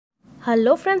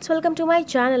Hello friends, welcome to my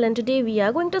channel and today we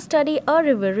are going to study a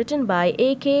river written by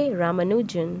A.K.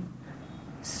 Ramanujan.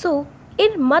 So,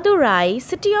 in Madurai,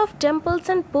 city of temples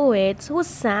and poets who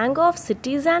sang of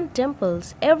cities and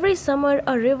temples, every summer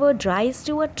a river dries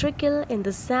to a trickle in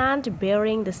the sand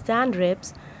bearing the sand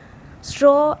ribs,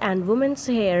 straw and women's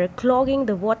hair clogging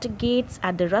the water gates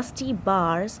at the rusty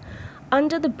bars,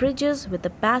 under the bridges with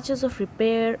the patches of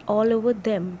repair all over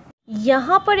them.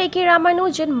 यहाँ पर A.K.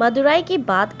 Ramanujan Madurai की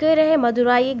बात कर रहे हैं।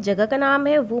 मदुराई एक जगह का नाम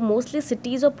है, वो मोस्टली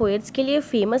सिटीज़ और पोएट्स के लिए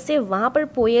फेमस है। वहाँ पर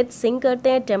पोएट्स सिंग करते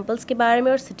हैं टेम्पल्स के बारे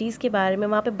में और सिटीज़ के बारे में।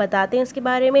 वहाँ पे बताते हैं इसके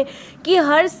बारे में कि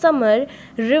हर समर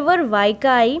रिवर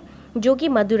वाइकाई जो कि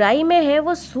मदुराई में है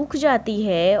वो सूख जाती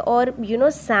है और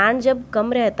सैंड जब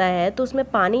कम रहता है तो उसमें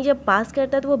पानी जब पास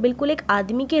करता है तो वो बिल्कुल एक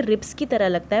आदमी के रिब्स की तरह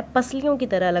लगता है, पसलियों की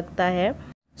तरह लगता है।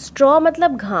 स्ट्रॉ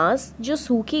मतलब घास, जो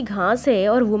सूखी घास है,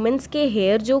 और वुमेन्स के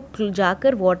हेयर जो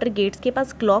जाकर वाटर गेट्स के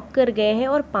पास क्लॉग कर गए हैं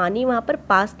और पानी वहाँ पर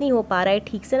पास नहीं हो पा रहा है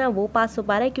ठीक से, ना वो पास हो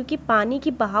पा रहा है क्योंकि पानी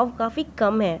की बहाव काफ़ी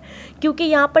कम है, क्योंकि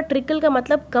यहाँ पर ट्रिकल का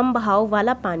मतलब कम बहाव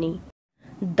वाला पानी।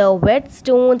 The wet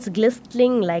stones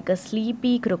glistening like a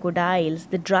sleepy crocodiles,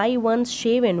 the dry ones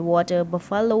shaven water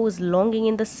buffaloes longing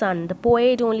in the sun. The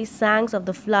poet only sang of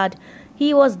the flood.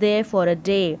 He was there for a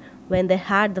day when they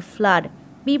had the flood.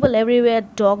 People everywhere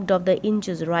talked of the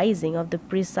inches rising, of the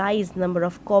precise number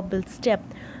of cobbled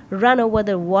steps run over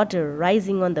the water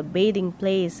rising on the bathing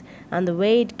place, and the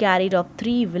way it carried off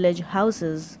 3 village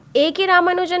houses. A.K.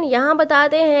 Ramanujan यहाँ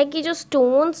बताते हैं कि जो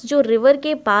stones जो river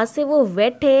के पास है वो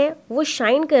wait है, वो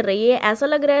शाइन कर रही है, ऐसा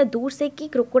लग रहा है दूर से कि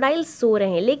क्रोकोडाइल सो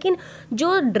रहे हैं, लेकिन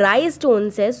जो ड्राई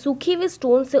स्टोन्स है, सूखी हुई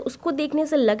स्टोन्स है, उसको देखने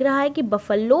से लग रहा है कि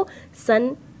बफलो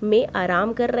सन में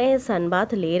आराम कर रहे हैं, सन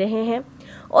बाथ ले रहे हैं।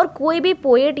 और कोई भी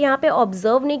पोएट यहाँ पे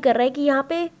ऑब्जर्व नहीं कर रहा है कि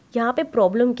यहाँ पे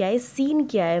प्रॉब्लम क्या है, सीन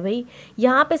क्या है। भाई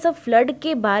यहाँ पे सब फ्लड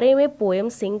के बारे में पोएम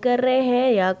सिंग कर रहे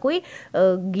हैं या कोई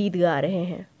गीत गा रहे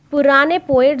हैं। पुराने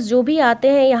पोएट्स जो भी आते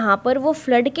हैं यहाँ पर वो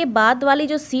फ्लड के बाद वाली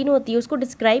जो सीन होती है उसको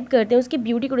डिस्क्राइब करते हैं, उसकी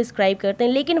ब्यूटी को डिस्क्राइब करते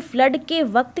हैं, लेकिन फ्लड के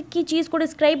वक्त की चीज़ को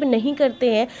डिस्क्राइब नहीं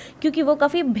करते हैं क्योंकि वो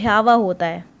काफ़ी भयावह होता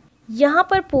है। यहाँ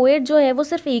पर पोएट जो है वो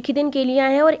सिर्फ एक ही दिन के लिए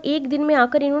आए हैं और एक दिन में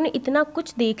आकर इन्होंने इतना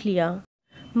कुछ देख लिया।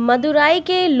 मदुराई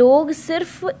के लोग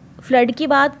सिर्फ फ्लड की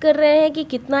बात कर रहे हैं कि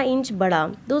कितना इंच बढ़ा।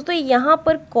 दोस्तों यहाँ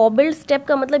पर कॉबल्ड स्टेप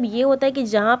का मतलब ये होता है कि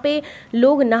जहाँ पे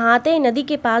लोग नहाते हैं नदी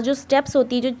के पास, जो स्टेप्स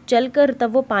होती है जो चलकर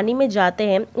तब वो पानी में जाते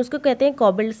हैं, उसको कहते हैं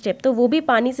कॉबल्ड स्टेप। तो वो भी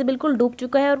पानी से बिल्कुल डूब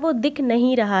चुका है और वो दिख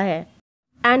नहीं रहा है।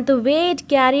 And the way it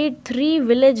carried 3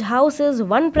 village houses,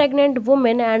 1 pregnant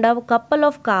woman and a couple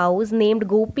of cows named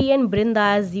Gopi and Brinda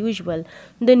as usual.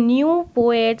 The new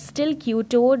poet still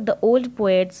quoted the old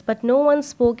poets, but no one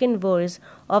spoke in verse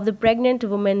of the pregnant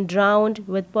woman drowned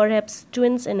with perhaps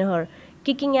twins in her,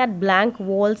 kicking at blank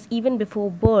walls even before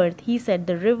birth. He said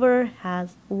the river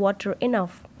has water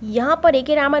enough. यहाँ पर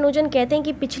A.K. Ramanujan कहते हैं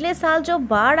कि पिछले साल जो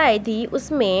बाढ़ आई थी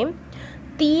उसमें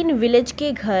 3 विलेज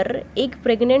के घर, एक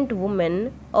प्रेग्नेंट वुमेन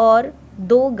और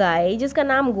 2 गाय जिसका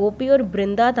नाम गोपी और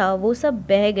बृंदा था, वो सब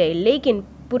बह गए। लेकिन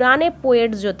पुराने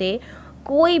पोएट्स जो थे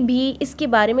कोई भी इसके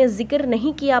बारे में जिक्र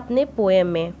नहीं किया अपने पोएम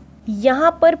में।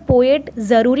 यहाँ पर पोएट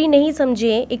ज़रूरी नहीं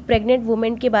समझे एक प्रेग्नेंट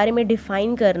वुमेन के बारे में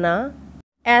डिफाइन करना।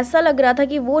 ऐसा लग रहा था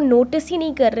कि वो नोटिस ही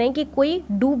नहीं कर रहे हैं कि कोई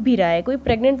डूब भी रहा है, कोई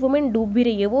प्रेग्नेंट वुमेन डूब भी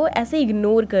रही है, वो ऐसे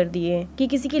इग्नोर कर दिए कि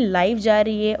किसी की लाइफ जा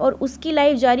रही है और उसकी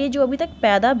लाइफ जा रही है जो अभी तक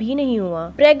पैदा भी नहीं हुआ।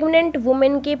 प्रेग्नेंट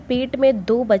वुमेन के पेट में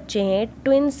 2 बच्चे हैं,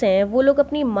 ट्विंस हैं। वो लोग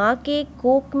अपनी माँ के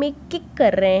कोख में किक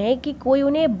कर रहे हैं कि कोई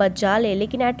उन्हें बचा ले,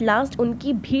 लेकिन एट लास्ट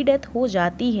उनकी भी डेथ हो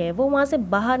जाती है, वो वहाँ से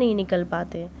बाहर नहीं निकल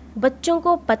पाते। बच्चों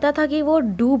को पता था कि वो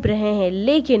डूब रहे हैं,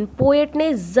 लेकिन पोएट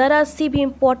ने ज़रा सी भी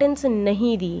इम्पोर्टेंस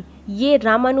नहीं दी। ये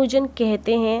रामानुजन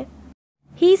कहते हैं,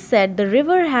 He said the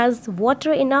river has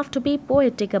water enough to be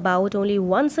poetic about only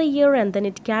once a year, and then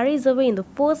it carries away in the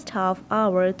first half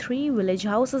hour 3 village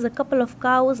houses, a couple of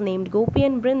cows named Gopi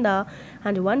and Brinda,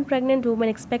 and 1 pregnant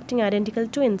woman expecting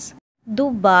identical twins.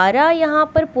 दोबारा यहाँ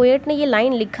पर poet ने ये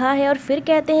line लिखा है और फिर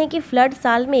कहते हैं कि फ्लड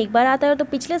साल में एक बार आता है। तो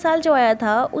पिछले साल जो आया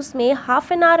था उसमें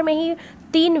हाफ एन आवर में ही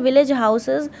 3 village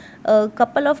houses,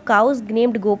 couple of cows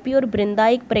named गोपी और बृंदा,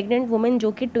 एक प्रेग्नेंट वुमेन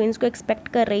जो कि ट्विंस को एक्सपेक्ट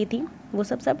कर रही थी, वो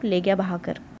सब ले गया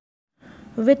बहाकर।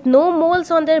 With no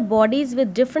moles on their bodies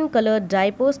with different coloured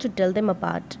diapers to tell them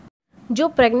apart. जो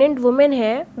प्रेग्नेंट वुमेन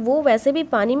है वो वैसे भी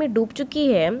पानी में डूब चुकी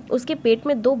है, उसके पेट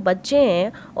में 2 बच्चे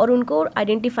हैं और उनको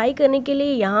आइडेंटिफाई करने के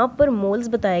लिए यहाँ पर मोल्स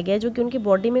बताया गया, जो कि उनकी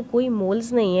बॉडी में कोई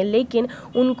मोल्स नहीं है, लेकिन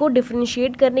उनको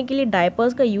डिफ्रेंशिएट करने के लिए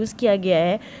डायपर्स का यूज़ किया गया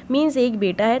है। मीन्स एक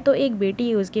बेटा है तो एक बेटी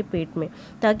है उसके पेट में,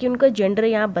 ताकि उनका जेंडर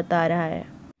यहाँ बता रहा है।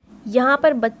 यहाँ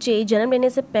पर बच्चे जन्म लेने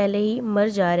से पहले ही मर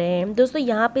जा रहे हैं। दोस्तों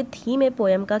यहाँ पे थीम है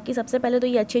पोएम का कि सबसे पहले तो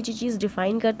ये अच्छी अच्छी चीज़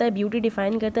डिफ़ाइन करता है, ब्यूटी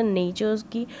डिफ़ाइन करता है नेचर्स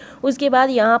की। उसके बाद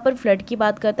यहाँ पर फ्लड की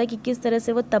बात करता है कि किस तरह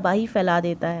से वो तबाही फैला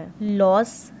देता है। लॉस,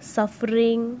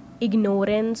 सफरिंग,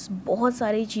 इग्नोरेंस, बहुत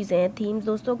सारी चीज़ें हैं थीम्स।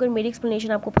 दोस्तों अगर मेरी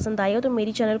एक्सप्लेनेशन आपको पसंद आई हो तो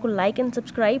मेरी चैनल को लाइक एंड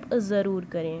सब्सक्राइब ज़रूर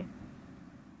करें।